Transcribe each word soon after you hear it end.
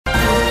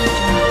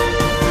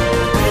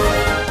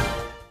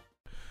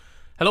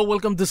Hello,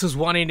 welcome. This is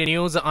Oneindia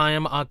News. I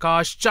am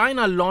Akash.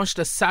 China launched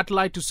a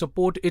satellite to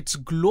support its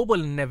global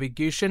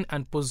navigation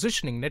and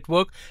positioning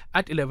network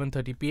at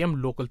 11:30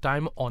 p.m. local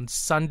time on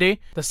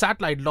Sunday. The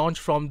satellite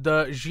launched from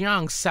the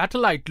Xichang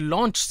Satellite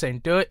Launch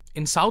Centre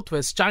in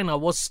southwest China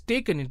was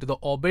taken into the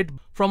orbit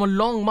from a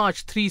Long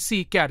March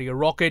 3C carrier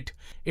rocket.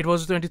 It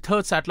was the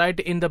 23rd satellite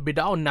in the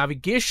BeiDou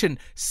Navigation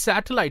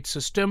Satellite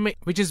system,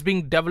 which is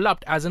being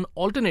developed as an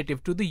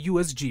alternative to the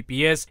US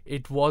GPS.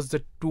 It was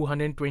the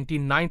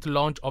 229th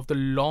launch of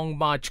the Long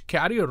March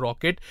carrier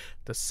rocket.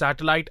 The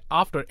satellite,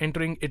 after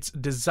entering its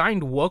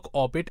designed work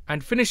orbit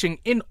and finishing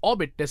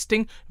in-orbit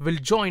testing, will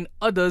join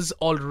others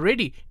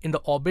already in the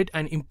orbit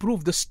and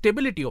improve the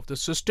stability of the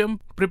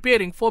system,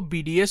 preparing for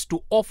BDS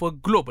to offer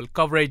global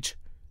coverage.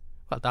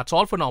 Well, that's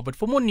all for now, but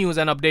for more news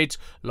and updates,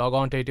 log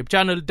on to our YouTube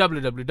channel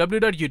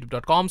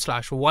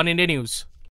www.youtube.com/oneindianews.